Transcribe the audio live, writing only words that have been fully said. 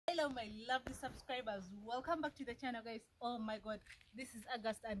Hello my lovely subscribers, welcome back to the channel guys. Oh my god, this is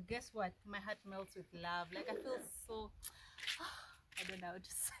August and guess what, my heart melts with love. Like I feel so I don't know how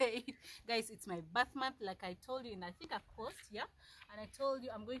to say it. Guys, it's my birth month, like I told you in I think a post, yeah, and I told you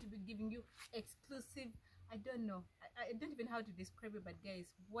I'm going to be giving you exclusive, I don't know, I don't even know how to describe it, but guys,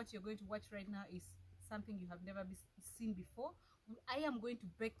 what you're going to watch right now is something you have never seen before. I am going to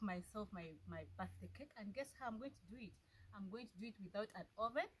bake myself my birthday cake, and guess how I'm going to do it? I'm going to do it without an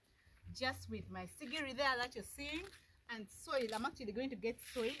oven, just with my sigiri there that you're seeing, and soil. I'm actually going to get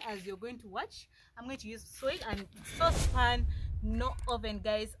soil as you're going to watch. I'm going to use soil and saucepan, no oven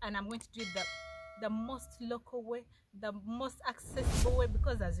guys, and I'm going to do it the most local way, the most accessible way,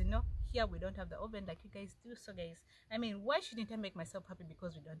 because as you know, here we don't have the oven like you guys do. So guys, I mean, why shouldn't I make myself happy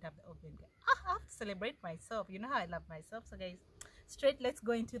because we don't have the oven? I have to celebrate myself. You know how I love myself. So guys, straight, let's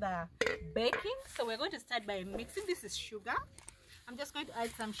go into the baking. So we're going to start by mixing. This is sugar. I'm just going to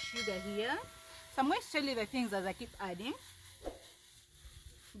add some sugar here. So I'm going to tell you the things as I keep adding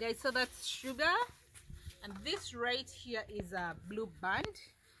guys. So that's sugar, and this right here is a blue band.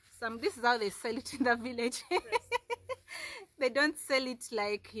 This is how they sell it in the village. They don't sell it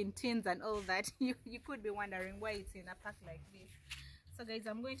like in tins and all that. You could be wondering why it's in a pack like this. So guys,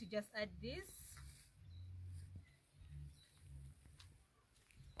 I'm going to just add this.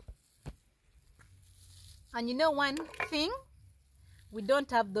 And you know one thing, we don't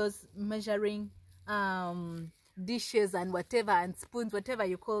have those measuring dishes and whatever, and spoons, whatever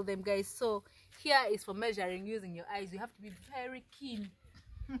you call them guys. So here is for measuring using your eyes. You have to be very keen.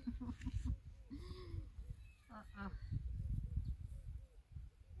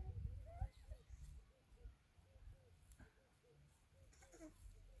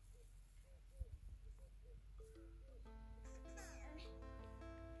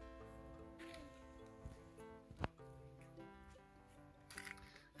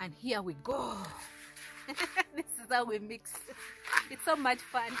 And here we go. This is how we mix. It's so much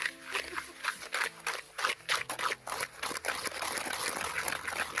fun.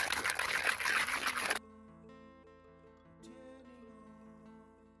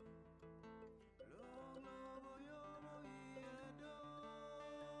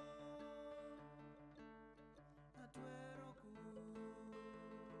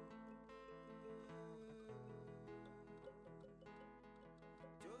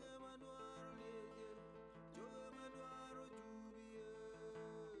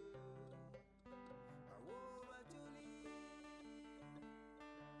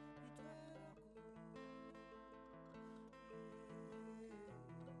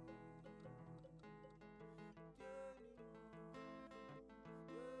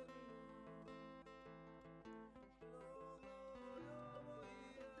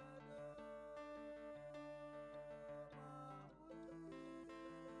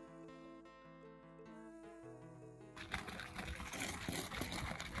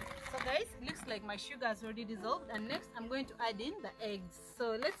 Guys, it looks like my sugar has already dissolved, and next I'm going to add in the eggs.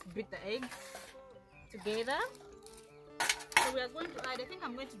 So let's beat the eggs together. So we are going to add, I think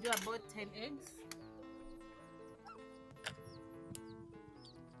I'm going to do about 10 eggs.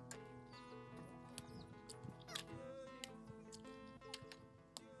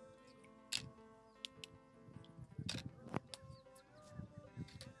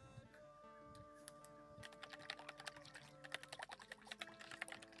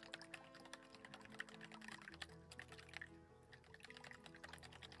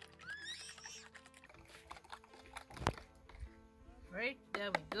 Right, there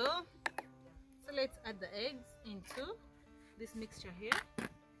we go. So let's add the eggs into this mixture here.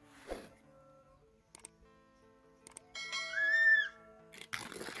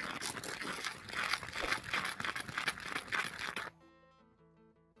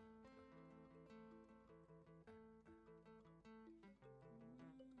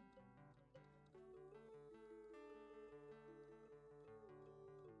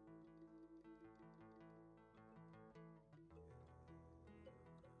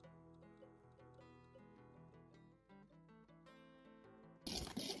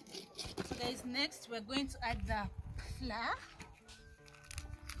 Guys, next we're going to add the flour.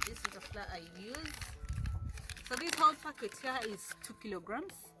 This is the flour I use. So this whole packet here is 2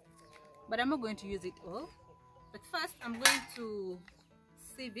 kilograms, but I'm not going to use it all. But first I'm going to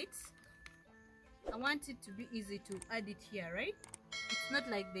sieve it. I want it to be easy to add it here, right? It's not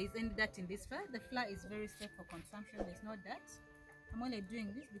like there's any dirt in this flour. The flour is very safe for consumption. There's no dirt. I'm only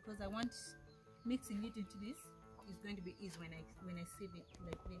doing this because I want mixing it into this is going to be easy when I sieve it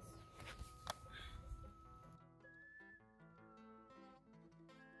like this.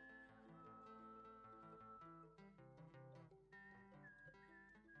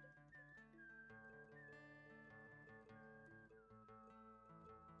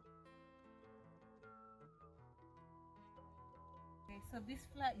 so this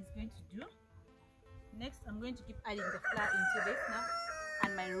flour is going to do. Next, I'm going to keep adding the flour into this now,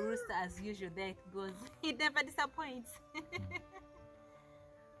 and my rooster, as usual, there it goes. It never disappoints.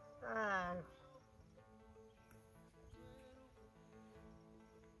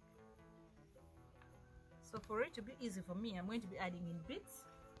 So for it to be easy for me, I'm going to be adding in bits.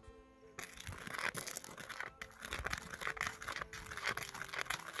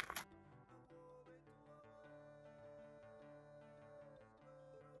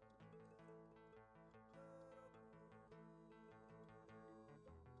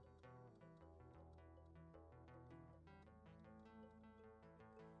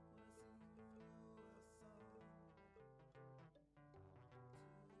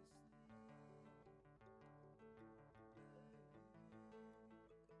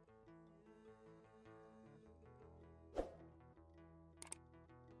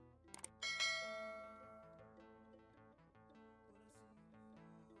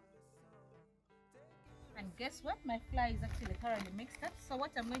 And guess what? My flour is actually currently mixed up. So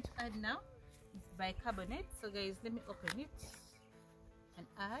what I'm going to add now is bicarbonate. So guys, let me open it and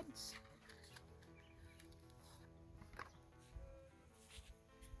add.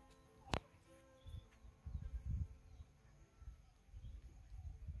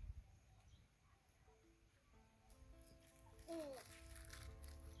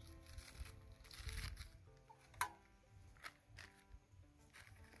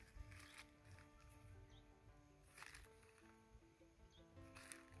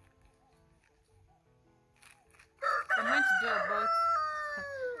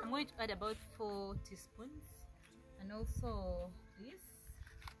 I'm going to add about 4 teaspoons, and also this.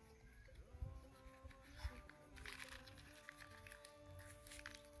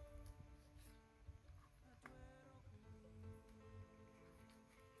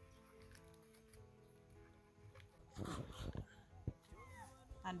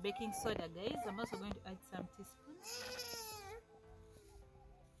 And baking soda, guys. I'm also going to add some teaspoons.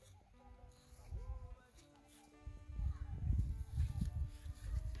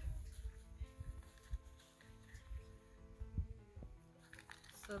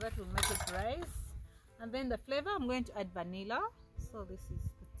 So that will make it rise. And then the flavor, I'm going to add vanilla. So this is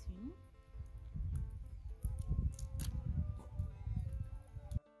the tin.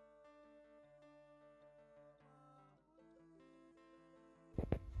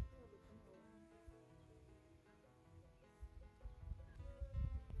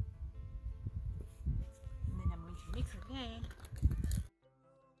 And then I'm going to mix again.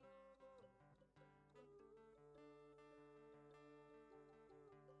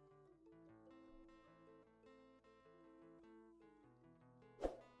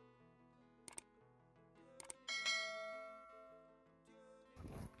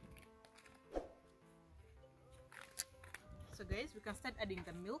 So guys, we can start adding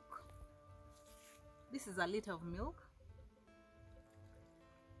the milk. This is a liter of milk.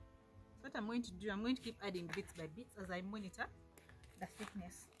 So what I'm going to do, I'm going to keep adding bits by bits as I monitor the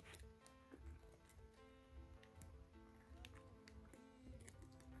thickness.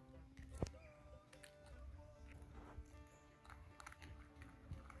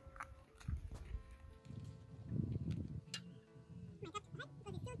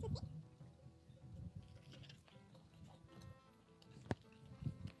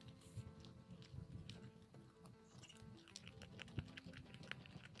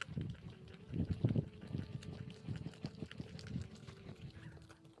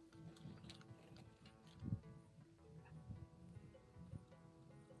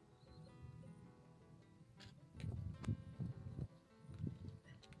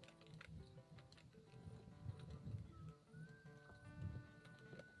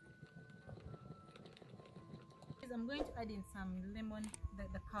 I'm going to add in some lemon,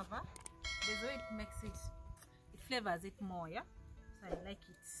 the cover. The way it makes it flavors it more, yeah. So I like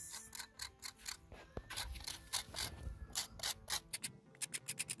it.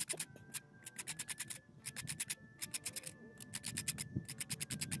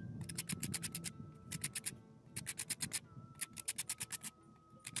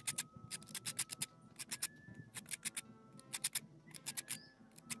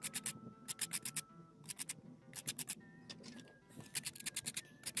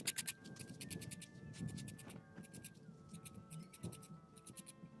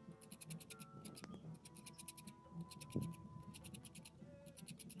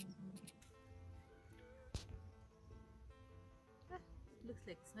 Looks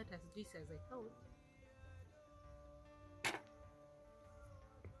like it's not as juicy as I thought.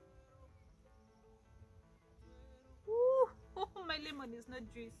 Ooh, oh, my lemon is not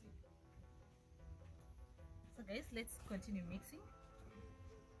juicy. So guys, let's continue mixing.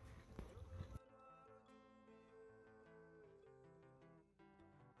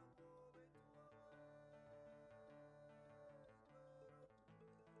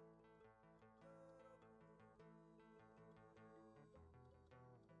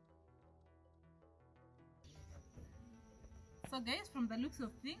 So guys, from the looks of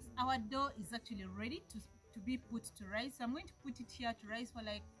things, our dough is actually ready to be put to rise. So I'm going to put it here to rise for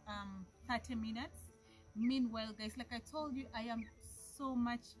like 30 minutes. Meanwhile guys, like I told you, I am so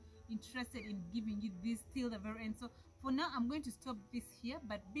much interested in giving you this till the very end. So for now I'm going to stop this here,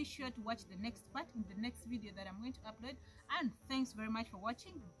 but be sure to watch the next part in the next video that I'm going to upload. And thanks very much for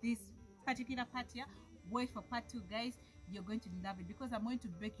watching this particular part here. Wait for part 2 guys. You're going to love it, because I'm going to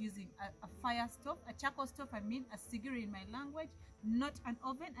bake using a fire stove, a charcoal stove, I mean, a sigiri in my language, not an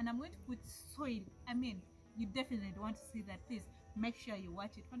oven. And I'm going to put soil. I mean, you definitely want to see that. Please make sure you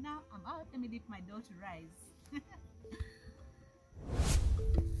watch it. For now I'm out. Let me leave my dough to rise.